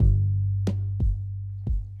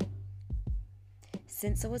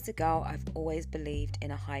Since I was a girl, I've always believed in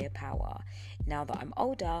a higher power. Now that I'm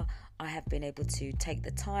older, I have been able to take the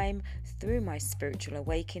time through my spiritual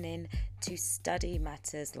awakening to study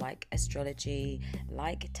matters like astrology,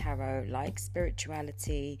 like tarot, like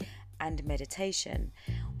spirituality, and meditation.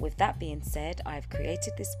 With that being said, I've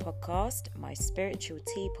created this podcast, my Spiritual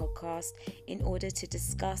Tea podcast, in order to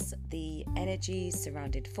discuss the energies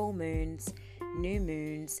surrounding full moons, new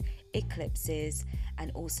moons, eclipses, and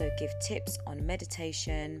also give tips on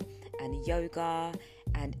meditation and yoga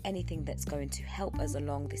and anything that's going to help us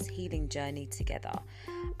along this healing journey together.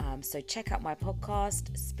 So check out my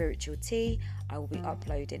podcast, Spiritual Tea. I will be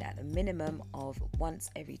uploading at the minimum of once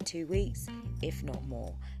every 2 weeks, if not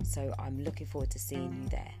more. So I'm looking forward to seeing you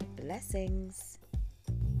there. Blessings.